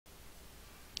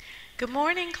Good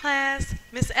morning, class.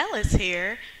 Miss Ellis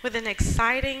here with an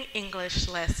exciting English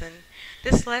lesson.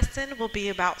 This lesson will be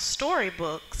about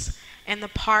storybooks and the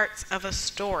parts of a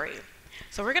story.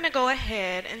 So we're going to go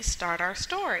ahead and start our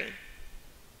story.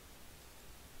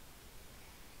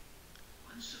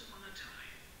 Once upon a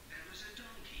time, there was a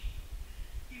donkey.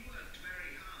 He worked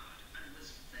very hard and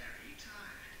was very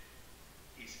tired.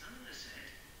 His owner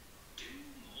said, "Do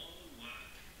more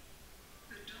work."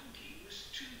 The donkey was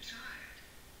too tired.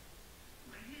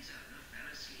 When his owner fell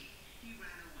asleep, he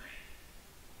ran away.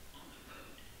 On the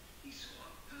road, he saw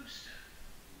a poster.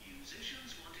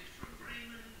 Musicians wanted for a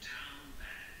Bremen town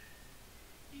band.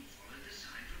 He followed the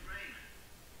sign for Bremen.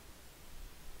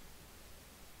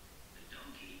 The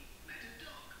donkey met a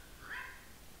dog.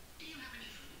 "Do you have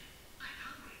any food? I'm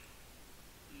hungry."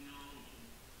 "No,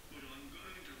 but I'm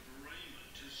going to Bremen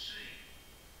to sing.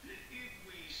 If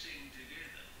we sing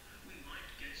together, we might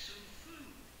get some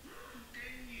food.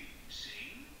 Can you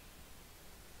sing?"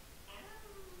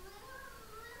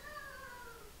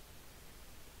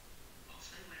 Off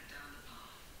they went down the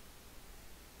path.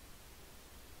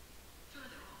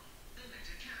 Further on, they met a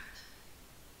cat.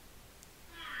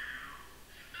 "I'm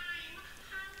hungry.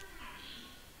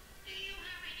 Do you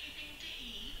have anything to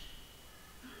eat?"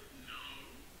 "No,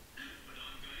 but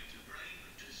I'm going to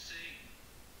Bremen to sing.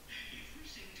 If we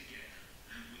sing together,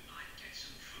 we might get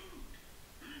some food.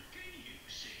 Can you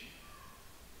sing?"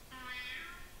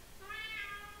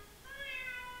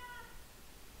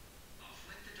 Off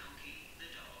went the donkey, the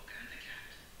dog, and the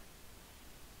cat.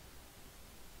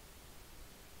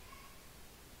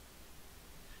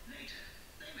 Later,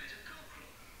 they met a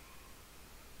cockerel.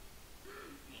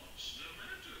 "What's the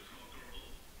matter,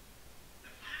 cockerel?"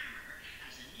 "The farmer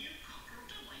has a new cockerel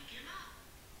to wake him up."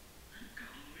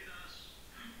 "Come with us.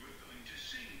 We're going to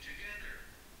sing together."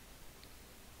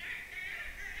 "I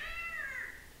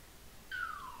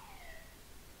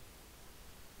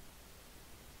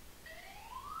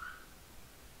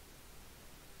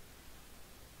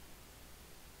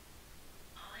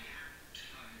am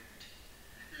tired.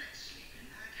 Let's sleep in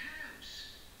that house."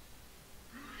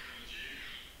 "Good idea."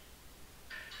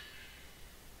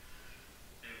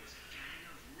 There was a gang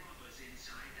of robbers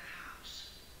inside the house.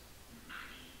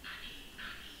 Money, money,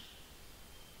 money.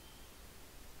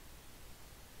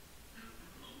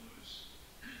 Robbers.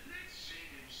 Let's sing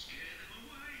and scare them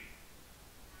away.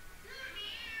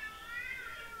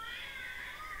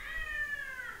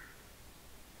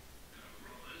 The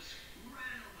robbers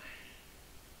ran away.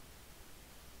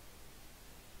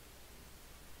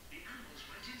 The animals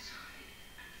went inside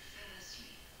and fell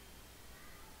asleep.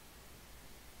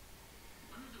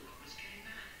 One of the robbers came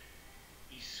back.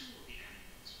 He saw the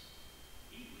animals.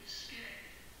 He was scared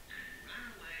and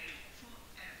ran away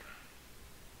forever.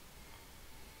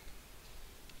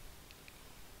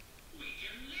 "We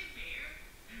can live here.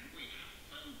 We have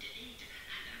food to eat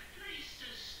and a place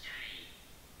to stay."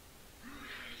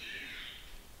 Good idea.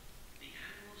 The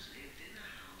animals lived in the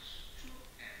house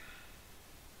forever.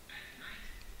 At night,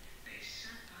 they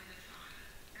sat by the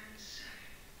fire and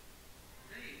sang.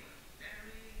 They were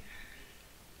very happy.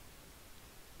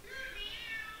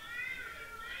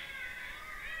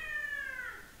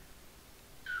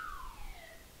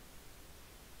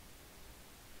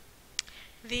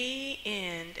 The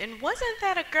end. And wasn't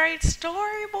that a great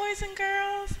story, boys and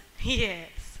girls?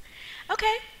 Yes.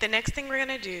 Okay, the next thing we're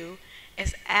going to do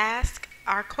is ask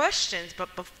our questions.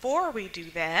 But before we do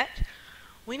that,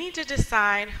 we need to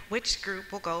decide which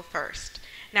group will go first.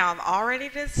 Now, I've already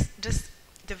just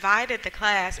divided the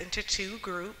class into two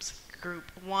groups,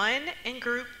 Group 1 and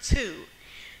Group 2.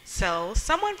 So,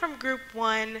 someone from Group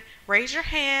 1, raise your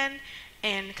hand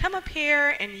and come up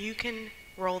here and you can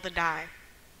roll the die.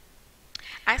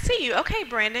 I see you. Okay,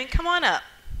 Brandon, come on up.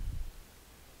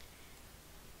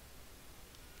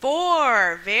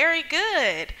 4. Very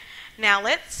good. Now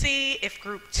let's see if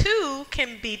Group 2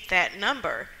 can beat that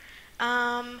number.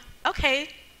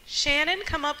 Okay, Shannon,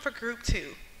 come up for Group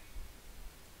 2.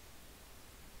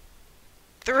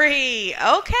 3.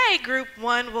 Okay, Group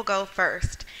 1 will go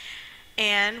first.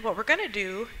 And what we're going to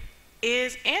do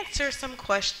is answer some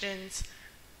questions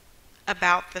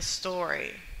about the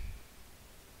story.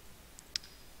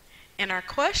 And our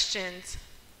questions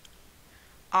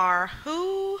are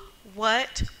who,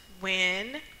 what,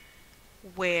 when,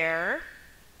 where,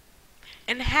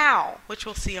 and how, which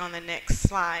we'll see on the next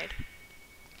slide.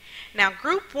 Now,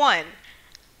 Group 1,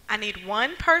 I need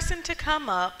one person to come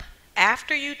up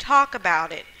after you talk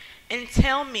about it and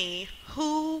tell me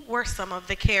who were some of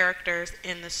the characters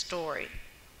in the story.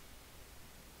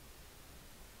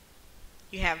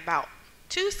 You have about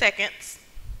 2 seconds.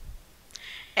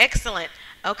 Excellent.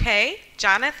 Okay,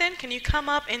 Jonathan, can you come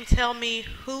up and tell me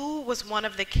who was one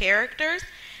of the characters?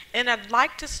 And I'd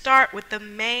like to start with the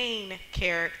main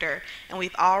character. And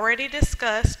we've already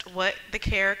discussed what the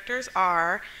characters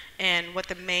are and what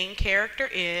the main character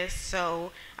is.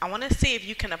 So I want to see if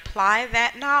you can apply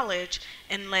that knowledge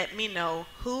and let me know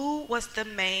who was the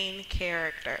main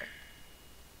character.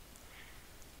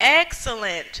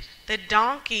 Excellent. The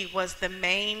donkey was the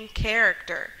main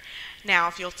character. Now,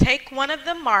 if you'll take one of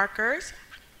the markers,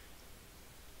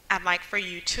 I'd like for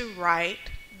you to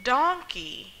write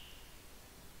donkey.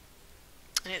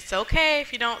 And it's okay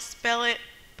if you don't spell it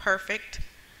perfect.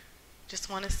 Just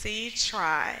want to see you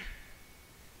try.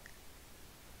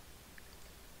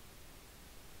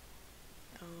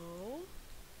 O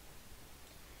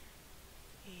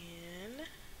N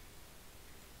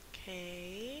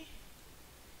K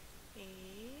E.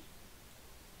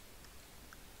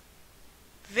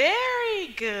 Very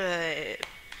good.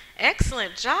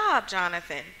 Excellent job,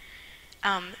 Jonathan.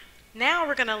 Now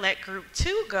we're going to let group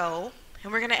 2 go,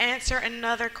 and we're going to answer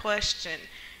another question.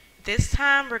 This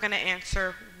time we're going to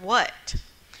answer what.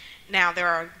 Now there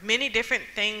are many different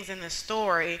things in the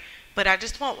story, but I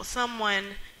just want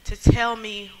someone to tell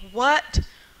me what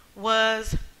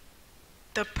was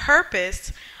the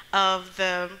purpose of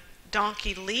the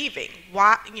donkey leaving.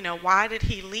 Why did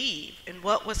he leave, and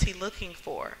what was he looking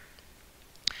for?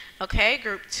 Okay,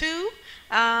 group 2,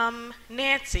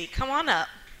 Nancy, come on up.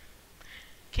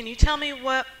 Can you tell me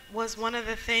what was one of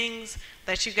the things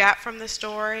that you got from the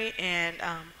story, and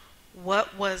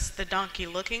what was the donkey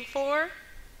looking for?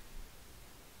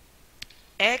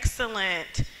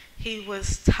 Excellent. He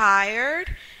was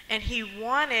tired and he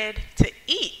wanted to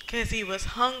eat because he was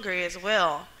hungry as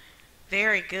well.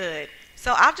 Very good.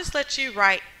 So I'll just let you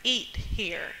write eat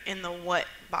here in the what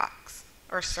box,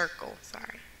 or circle,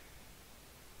 sorry.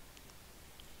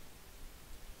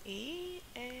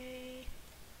 E-A-T.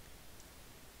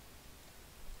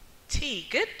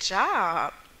 Good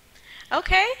job.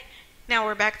 Okay, now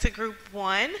we're back to group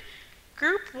 1.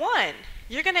 Group 1,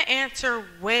 you're going to answer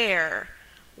where.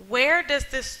 Where does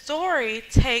this story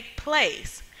take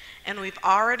place? And we've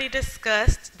already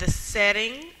discussed the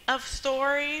setting of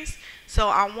stories, so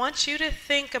I want you to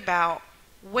think about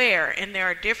where. And there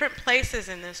are different places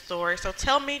in this story, so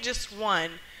tell me just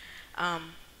one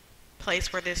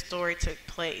place where this story took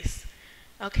place.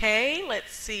 Okay,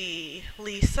 let's see.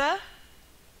 Lisa?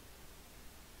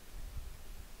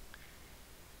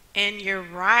 And you're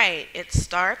right, it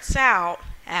starts out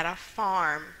at a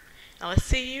farm. Now let's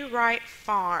see you write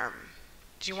farm.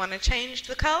 Do you want to change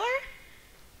the color?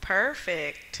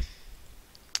 Perfect.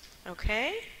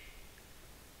 Okay.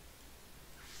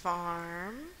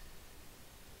 Farm.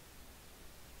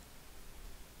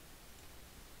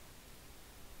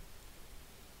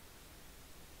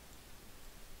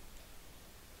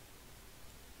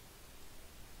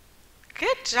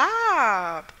 Good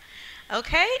job.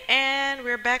 Okay, and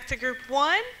we're back to group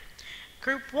 1.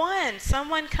 Group 1,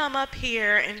 someone come up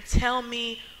here and tell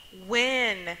me,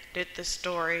 when did the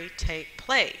story take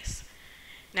place?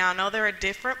 Now I know there are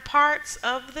different parts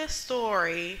of the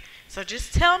story, so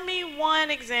just tell me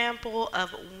one example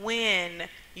of when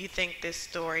you think this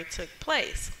story took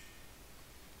place.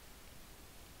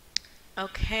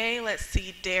 Okay, let's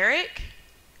see, Derek.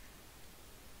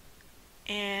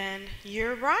 And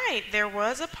you're right, there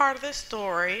was a part of the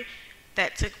story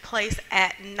that took place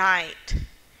at night.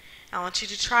 I want you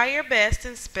to try your best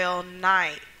and spell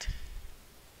night.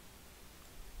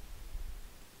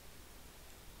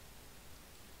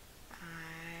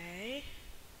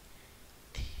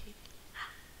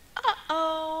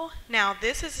 Uh-oh. Now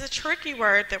this is a tricky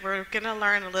word that we're going to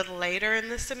learn a little later in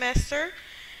the semester.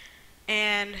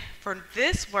 And for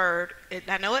this word,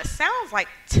 I know it sounds like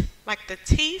the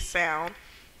T sound,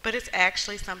 but it's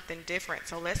actually something different.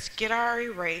 So let's get our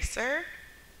eraser.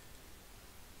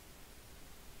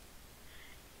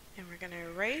 And we're going to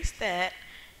erase that.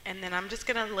 And then I'm just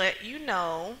going to let you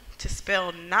know to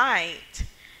spell night.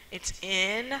 It's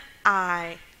N-I-G-H-T.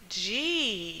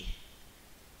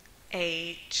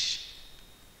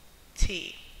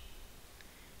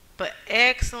 But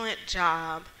excellent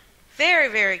job. Very,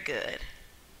 very good.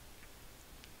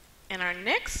 And our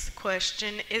next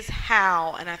question is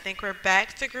how. And I think we're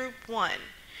back to group 1.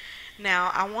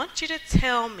 Now, I want you to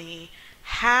tell me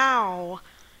how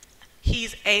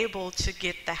he's able to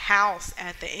get the house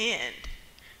at the end.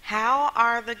 How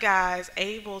are the guys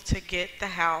able to get the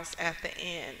house at the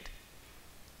end?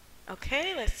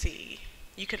 Okay, let's see.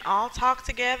 You can all talk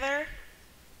together.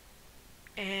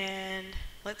 And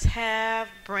let's have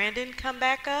Brandon come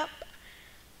back up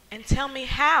and tell me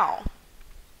how.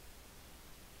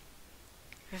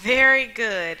 Very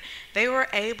good. They were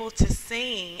able to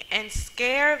sing and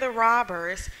scare the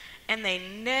robbers, and they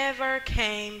never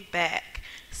came back.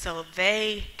 So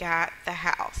they got the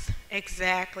house.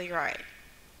 Exactly right.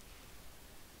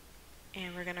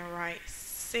 And we're going to write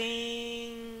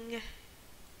sing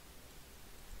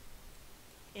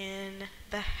in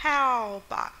the how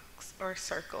box or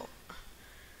circle.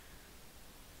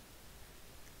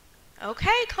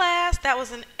 Okay, class, that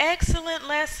was an excellent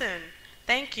lesson.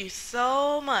 Thank you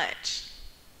so much.